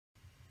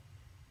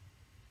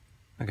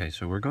Okay,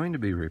 so we're going to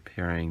be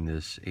repairing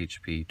this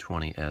HP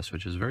 20S,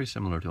 which is very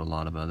similar to a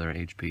lot of other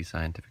HP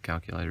scientific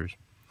calculators.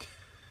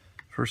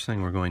 First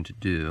thing we're going to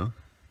do,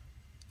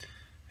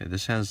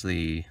 this has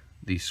the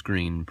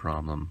screen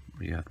problem,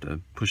 where you have to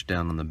push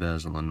down on the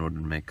bezel in order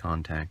to make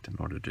contact, in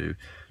order to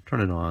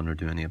turn it on or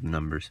do any of the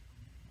numbers.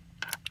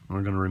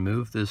 We're going to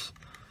remove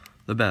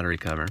the battery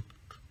cover.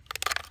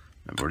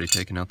 I've already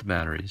taken out the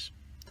batteries.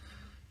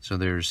 So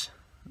there's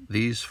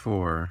these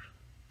 4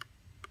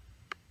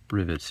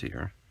 rivets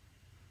here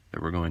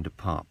that we're going to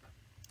pop,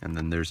 and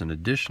then there's an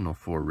additional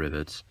 4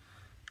 rivets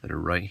that are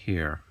right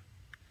here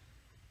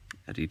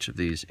at each of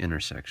these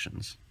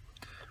intersections.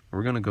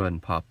 We're going to go ahead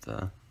and pop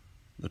the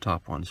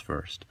top ones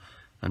first.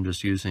 I'm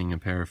just using a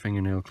pair of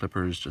fingernail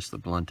clippers, just the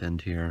blunt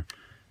end here,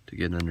 to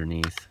get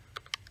underneath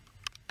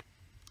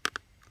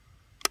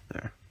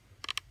there,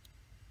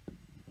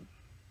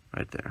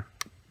 right there.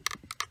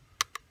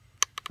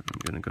 I'm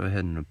going to go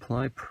ahead and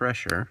apply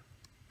pressure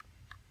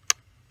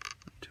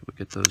until we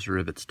get those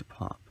rivets to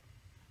pop.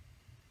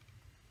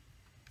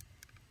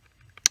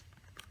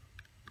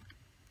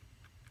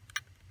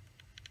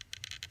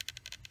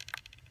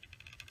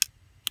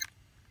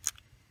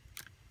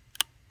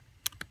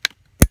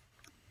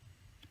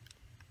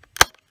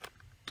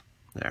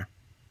 There.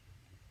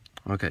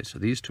 Okay, so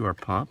these 2 are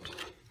popped.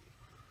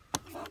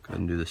 Go ahead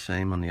and do the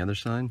same on the other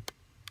side.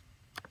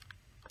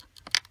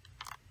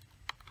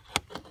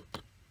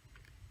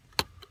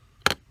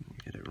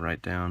 Get it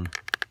right down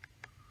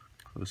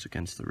close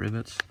against the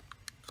rivets.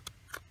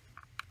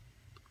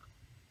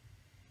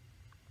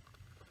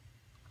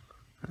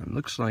 And it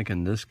looks like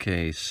in this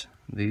case,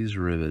 these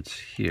rivets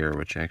here,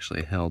 which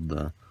actually held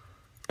the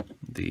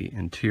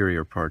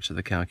interior parts of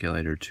the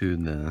calculator to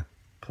the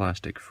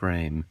plastic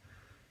frame,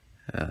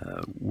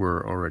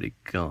 were already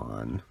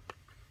gone.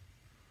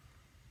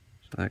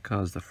 So that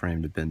caused the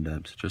frame to bend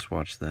up, so just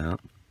watch that.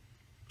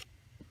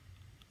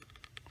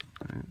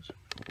 Right, so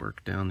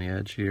work down the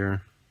edge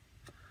here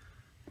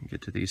and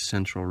get to these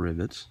central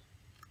rivets.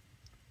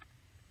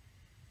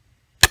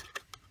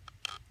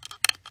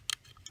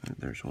 Right,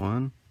 there's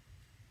 1.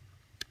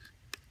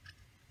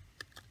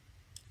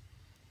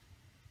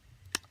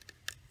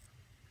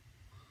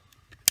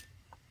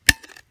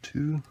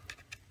 2.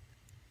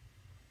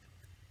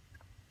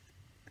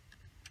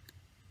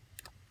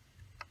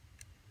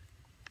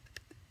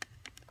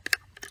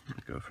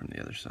 Go from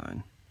the other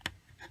side.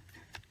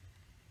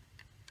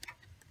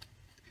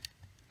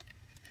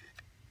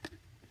 So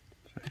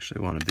I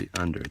actually want to be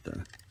under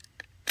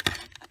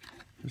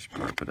this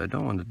part, but I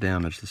don't want to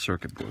damage the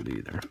circuit board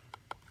either.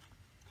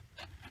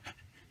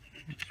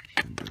 Just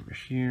bend over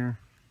here.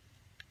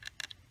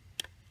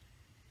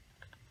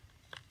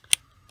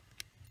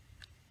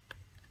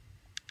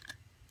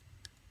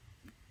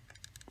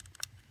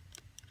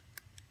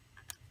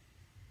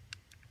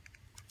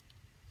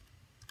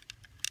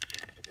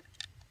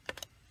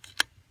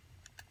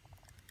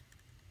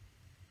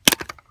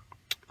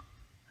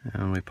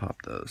 And we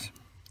pop those.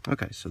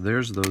 Okay, so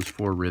there's those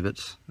 4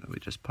 rivets that we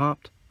just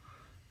popped.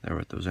 There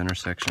were those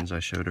intersections I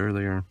showed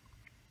earlier.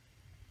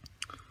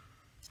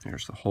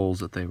 Here's the holes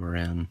that they were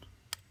in.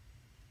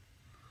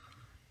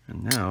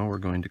 And now we're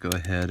going to go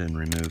ahead and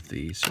remove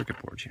the circuit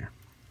board here.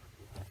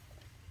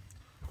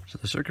 So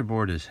the circuit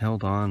board is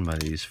held on by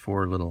these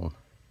 4 little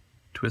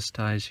twist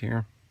ties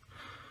here.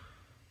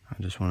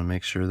 I just want to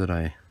make sure that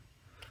I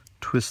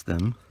twist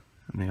them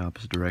in the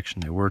opposite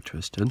direction they were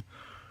twisted,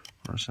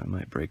 or else I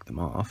might break them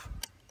off.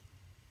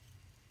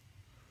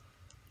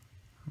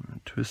 I'm going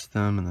to twist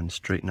them and then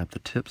straighten up the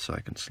tips so I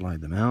can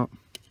slide them out.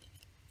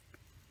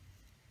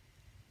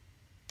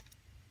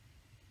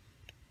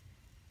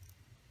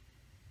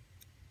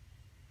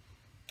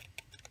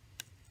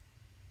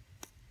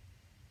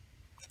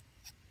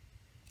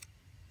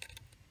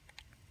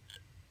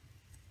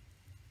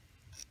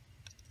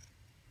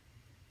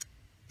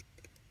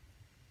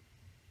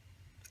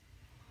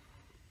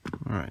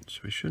 Alright,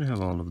 so we should have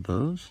all of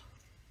those.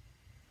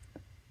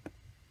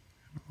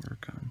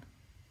 Work on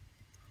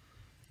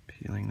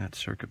peeling that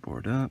circuit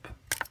board up.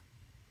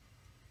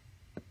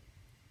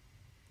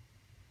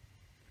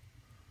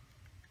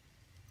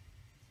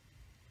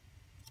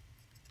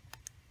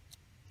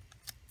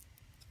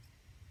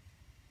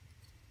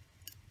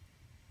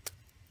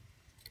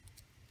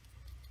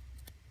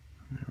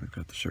 There, we've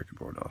got the circuit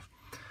board off.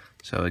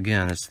 So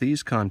again, it's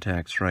these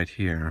contacts right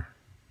here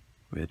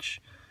which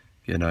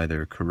get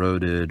either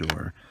corroded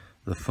or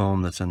the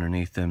foam that's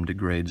underneath them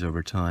degrades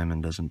over time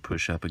and doesn't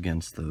push up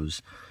against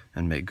those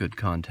and make good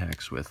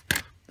contacts with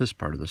this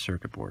part of the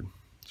circuit board.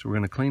 So we're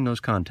going to clean those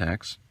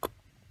contacts.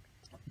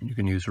 You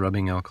can use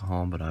rubbing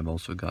alcohol, but I've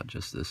also got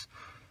just this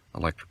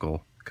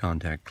electrical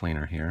contact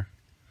cleaner here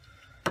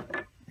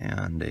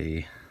and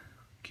a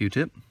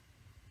Q-tip,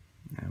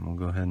 and we'll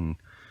go ahead and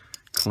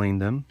clean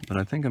them, but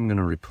I think I'm going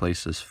to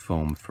replace this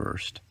foam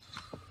first.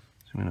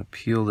 So I'm going to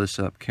peel this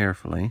up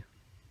carefully,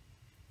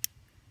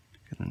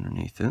 get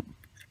underneath it.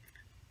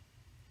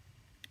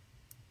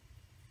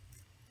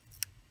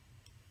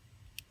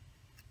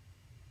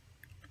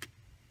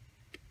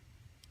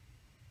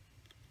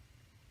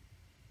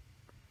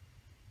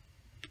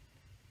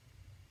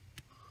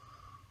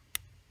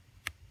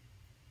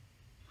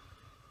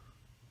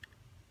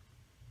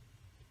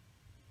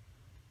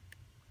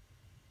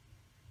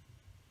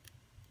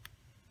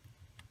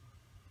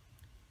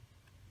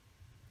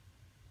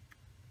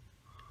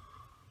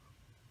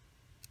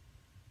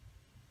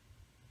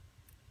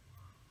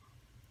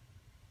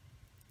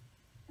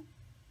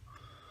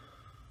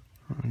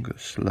 I'll go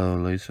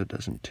slowly so it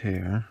doesn't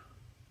tear.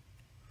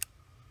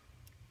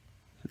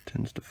 It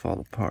tends to fall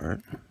apart.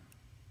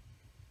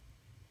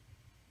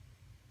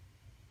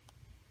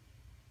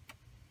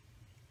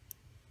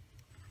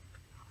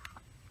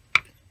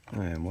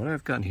 And what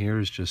I've got here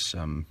is just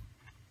some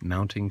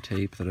mounting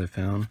tape that I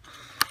found,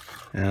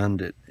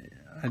 and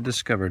I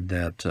discovered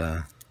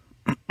that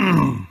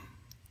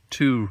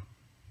two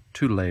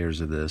layers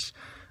of this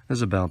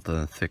is about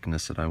the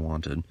thickness that I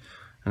wanted,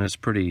 and it's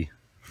pretty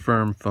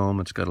firm foam.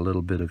 It's got a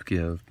little bit of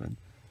give, but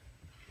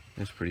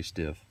it's pretty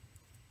stiff.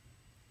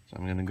 So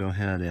I'm going to go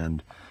ahead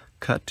and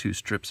cut 2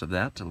 strips of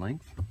that to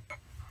length.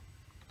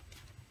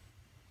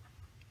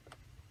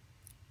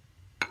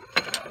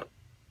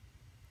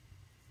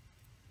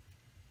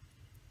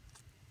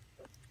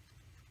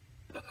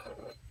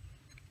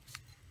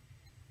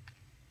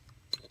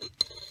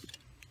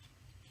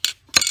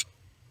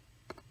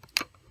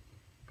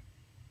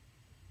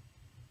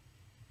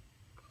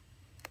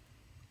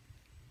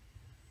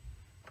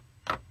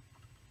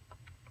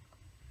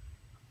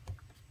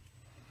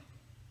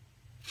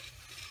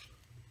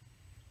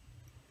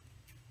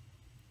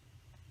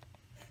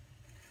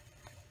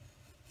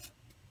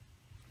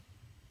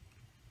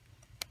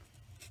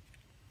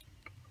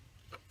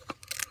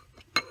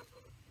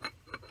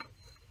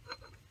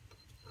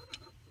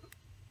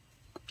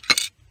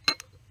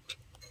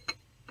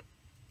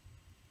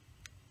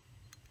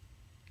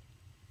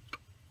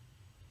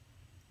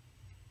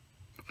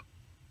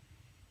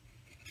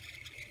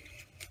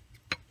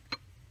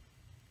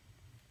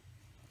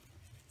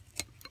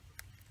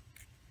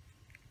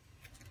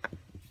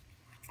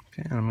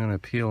 Okay, I'm going to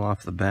peel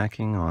off the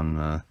backing on,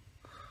 I'm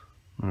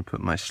going to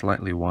put my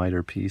slightly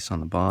wider piece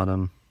on the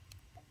bottom,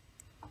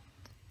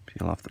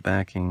 peel off the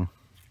backing,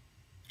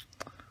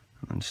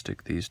 and then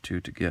stick these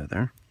 2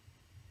 together.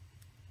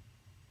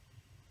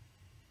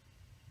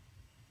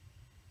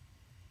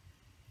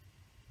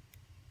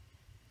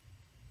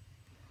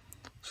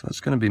 So that's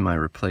going to be my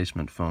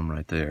replacement foam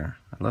right there.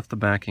 I left the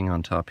backing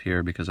on top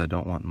here because I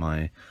don't want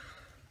my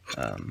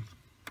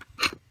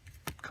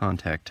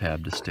contact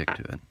tab to stick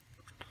to it.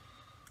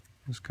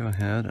 Let's go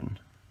ahead and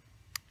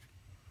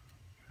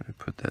try to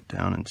put that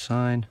down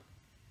inside.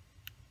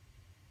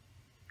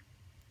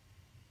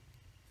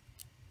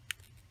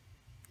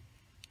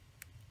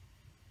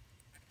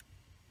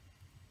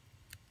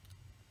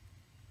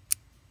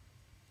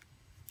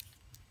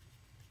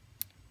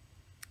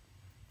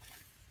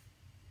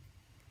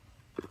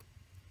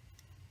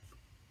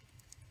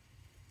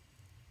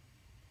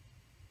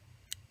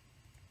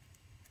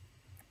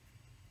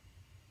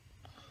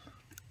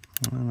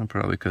 Well, I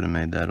probably could have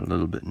made that a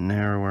little bit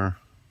narrower,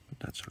 but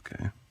that's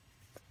okay.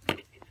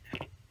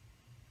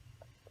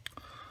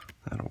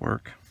 That'll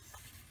work.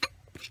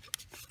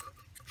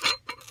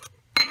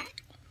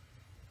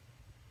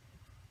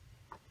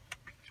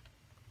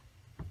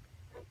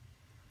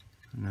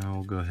 Now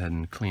we'll go ahead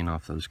and clean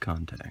off those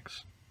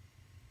contacts.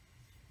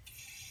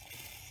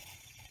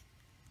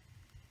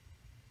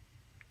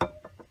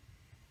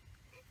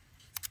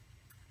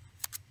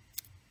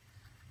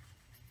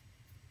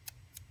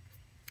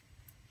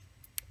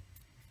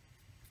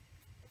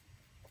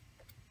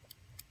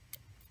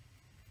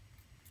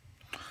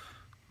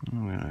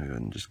 I'm going to go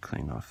ahead and just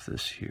clean off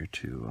this here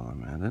too while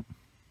I'm at it.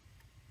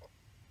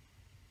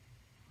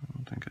 I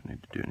don't think I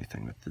need to do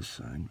anything with this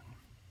side.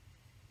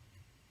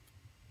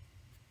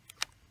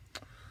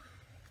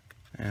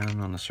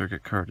 And on the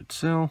circuit card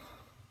itself,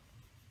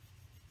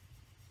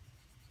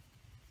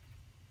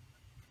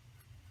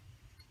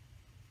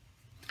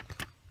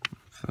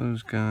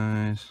 those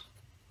guys,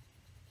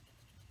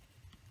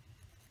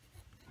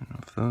 and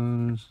off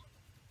those.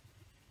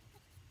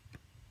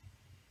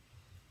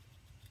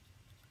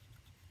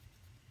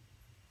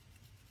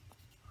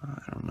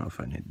 I don't know if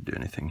I need to do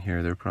anything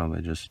here. They're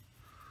probably just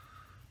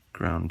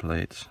ground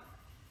plates.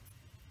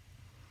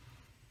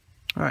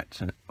 Alright,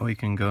 so we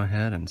can go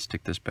ahead and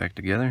stick this back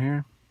together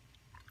here.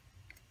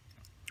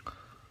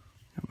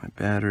 Got my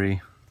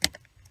battery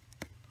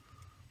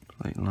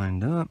plate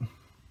lined up.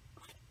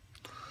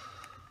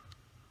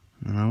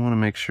 And I want to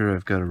make sure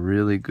I've got a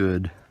really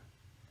good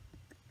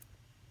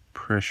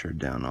pressure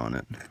down on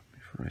it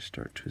before I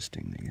start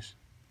twisting these.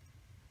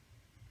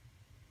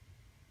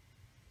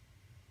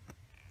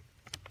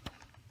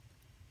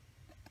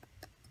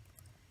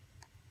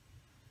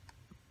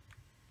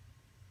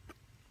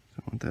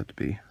 So I want that to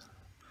be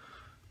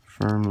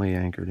firmly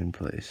anchored in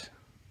place.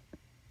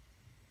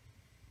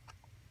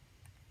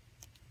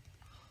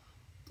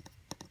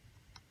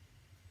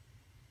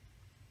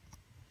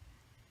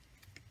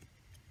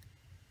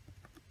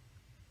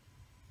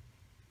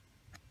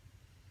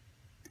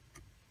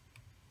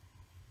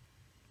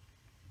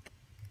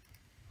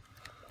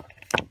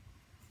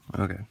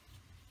 Okay.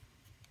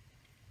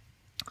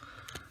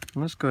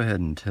 Let's go ahead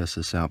and test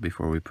this out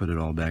before we put it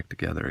all back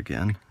together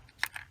again.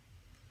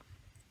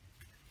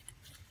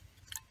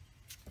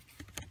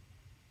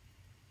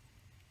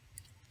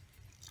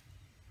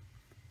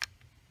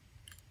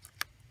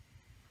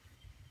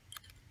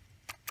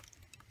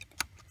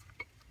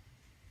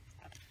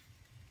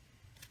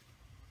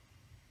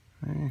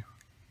 Okay.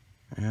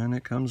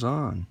 it comes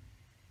on.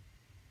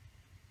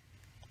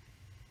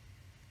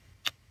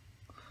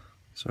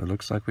 So it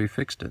looks like we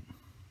fixed it.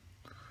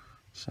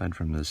 Aside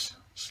from this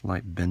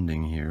slight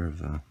bending here of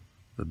the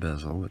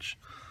bezel, which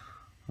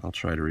I'll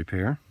try to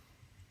repair.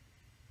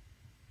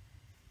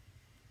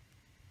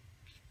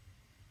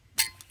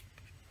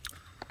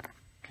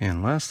 Okay,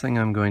 and last thing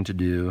I'm going to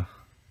do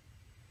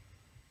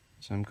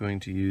is I'm going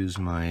to use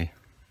my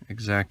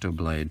X-Acto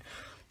blade.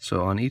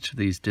 So on each of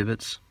these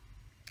divots,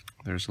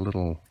 there's a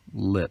little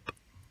lip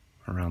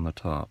around the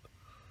top.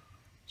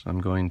 So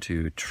I'm going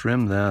to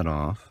trim that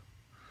off,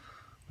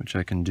 which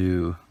I can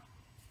do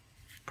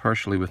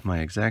partially with my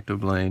X-Acto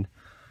blade.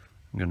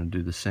 I'm going to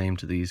do the same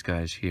to these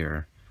guys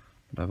here,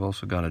 but I've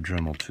also got a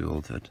Dremel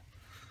tool that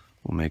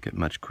will make it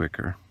much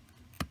quicker.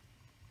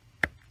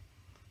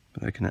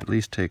 But I can at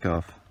least take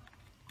off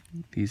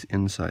these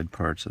inside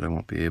parts that I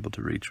won't be able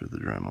to reach with the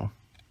Dremel.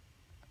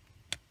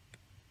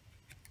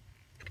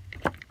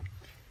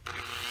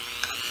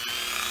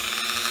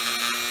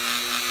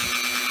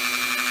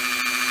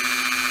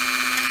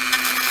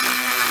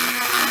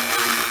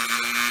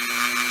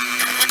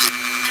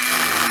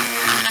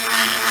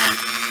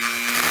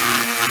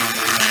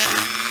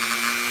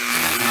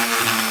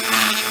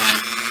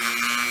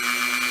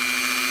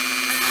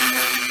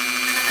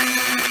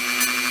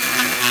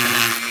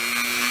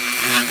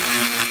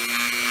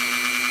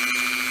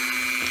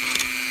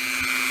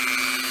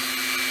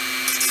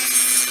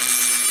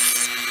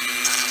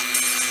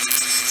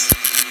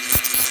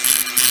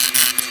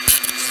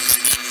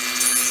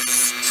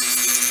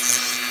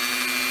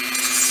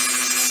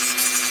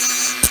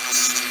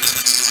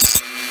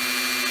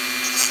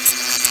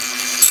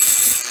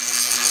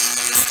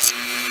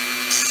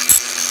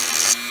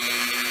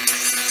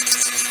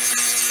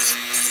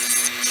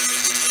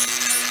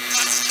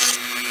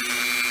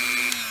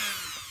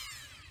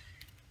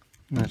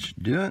 That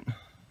should do it.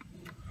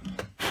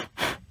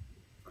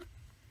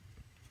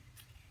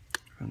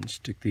 And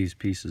stick these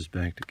pieces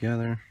back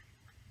together.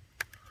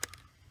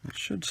 It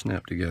should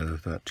snap together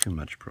without too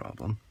much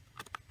problem.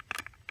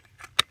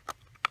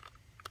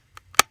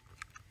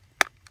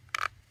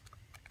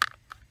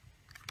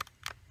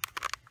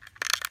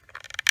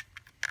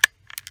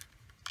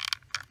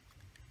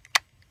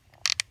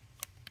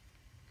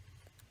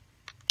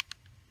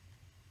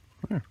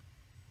 There.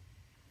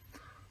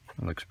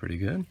 That looks pretty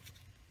good.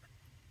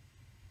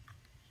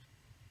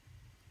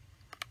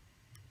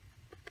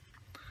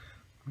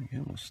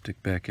 Again, we'll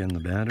stick back in the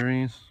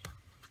batteries.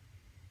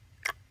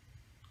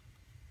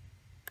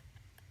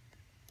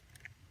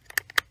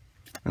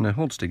 And it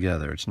holds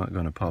together. It's not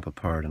going to pop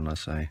apart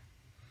unless I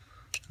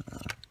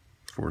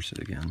force it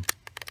again.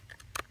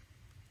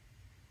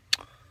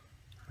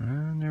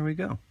 And there we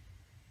go.